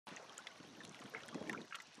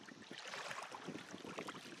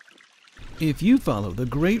If you follow the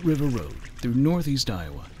Great River Road through northeast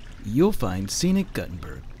Iowa, you'll find scenic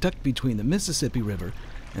Guttenberg tucked between the Mississippi River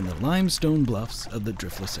and the limestone bluffs of the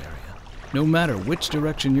driftless area. No matter which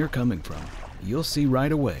direction you're coming from, you'll see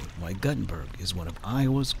right away why Guttenberg is one of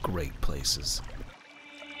Iowa's great places.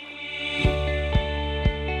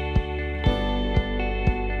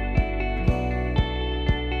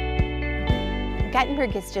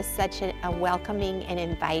 Guttenberg is just such a welcoming and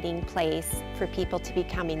inviting place for people to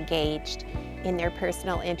become engaged in their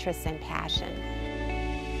personal interests and passion.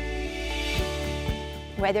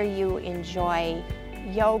 Whether you enjoy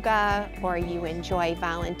yoga or you enjoy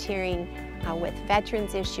volunteering with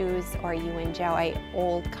veterans issues or you enjoy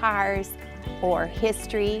old cars or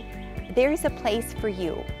history, there's a place for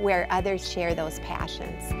you where others share those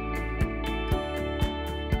passions.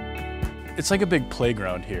 It's like a big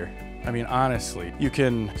playground here. I mean, honestly, you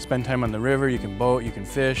can spend time on the river, you can boat, you can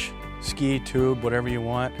fish, ski, tube, whatever you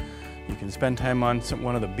want. You can spend time on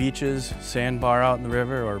one of the beaches, sandbar out in the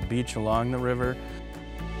river or beach along the river.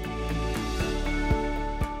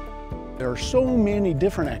 There are so many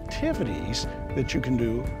different activities that you can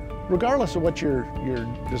do, regardless of what your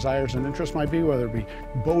desires and interests might be, whether it be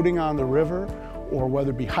boating on the river or whether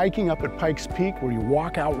it be hiking up at Pikes Peak where you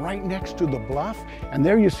walk out right next to the bluff and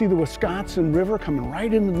there you see the Wisconsin River coming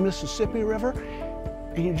right into the Mississippi River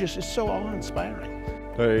and it's so awe-inspiring.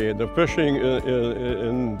 The fishing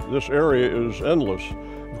in this area is endless.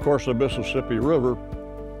 Of course, the Mississippi River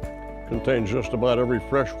contains just about every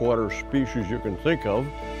freshwater species you can think of.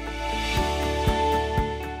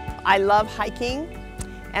 I love hiking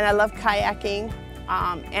and I love kayaking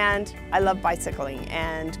and I love bicycling,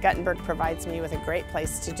 and Guttenberg provides me with a great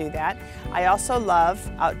place to do that. I also love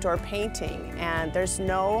outdoor painting, and there's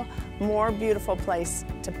no more beautiful place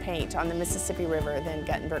to paint on the Mississippi River than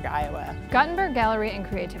Guttenberg, Iowa. Guttenberg Gallery and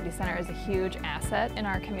Creativity Center is a huge asset in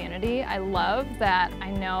our community. I love that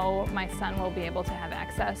I know my son will be able to have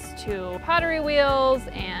access to pottery wheels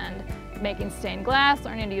and making stained glass,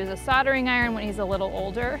 learning to use a soldering iron when he's a little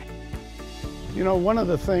older. You know, one of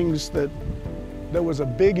the things that was a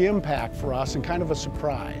big impact for us and kind of a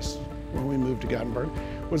surprise when we moved to Guttenberg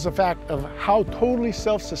was the fact of how totally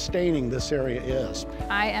self-sustaining this area is.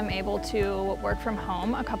 I am able to work from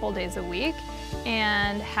home a couple days a week,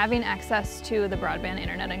 and having access to the broadband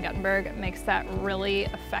internet in Guttenberg makes that really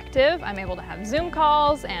effective. I'm able to have Zoom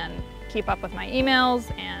calls and keep up with my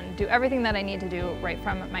emails and do everything that I need to do right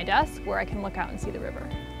from my desk where I can look out and see the river.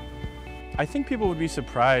 I think people would be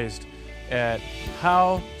surprised at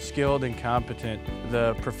how skilled and competent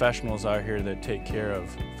the professionals are here that take care of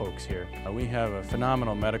folks here. We have a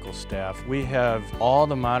phenomenal medical staff. We have all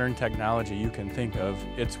the modern technology you can think of.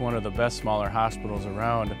 It's one of the best smaller hospitals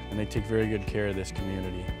around, and they take very good care of this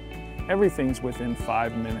community. Everything's within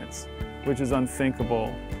 5 minutes, which is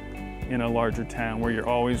unthinkable in a larger town where you're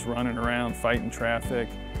always running around fighting traffic.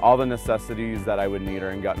 All the necessities that I would need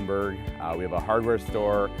are in Guttenberg. We have a hardware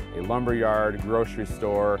store, a lumber yard, grocery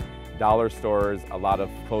store, dollar stores, a lot of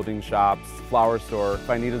clothing shops, flower store. If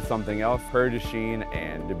I needed something else, Prairie du Chien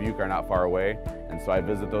and Dubuque are not far away, and so I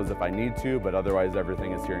visit those if I need to, but otherwise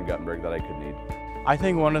everything is here in Guttenberg that I could need. I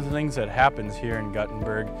think one of the things that happens here in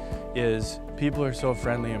Guttenberg is people are so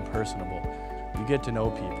friendly and personable. You get to know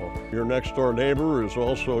people. Your next door neighbor is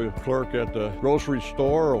also a clerk at the grocery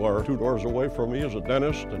store, or 2 doors away from me is a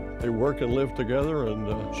dentist, and they work and live together, and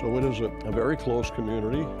so it is a very close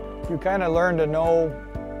community. You kind of learn to know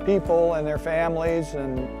people and their families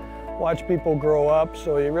and watch people grow up,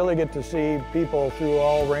 so you really get to see people through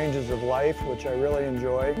all ranges of life, which I really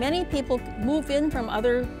enjoy. Many people move in from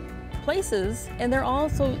other places and they're all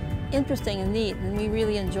so interesting and neat, and we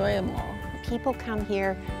really enjoy them all. People come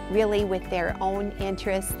here really with their own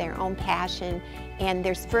interests, their own passion, and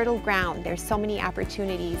there's fertile ground. There's so many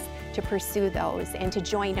opportunities to pursue those and to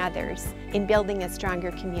join others in building a stronger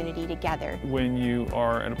community together. When you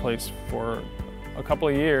are at a place for a couple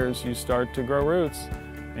of years, you start to grow roots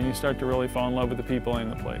and you start to really fall in love with the people in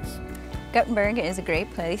the place. Guttenberg is a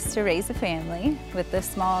great place to raise a family with the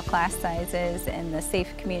small class sizes and the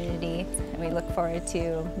safe community, and we look forward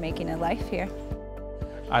to making a life here.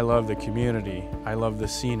 I love the community, I love the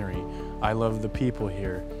scenery, I love the people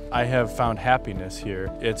here. I have found happiness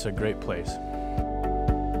here. It's a great place.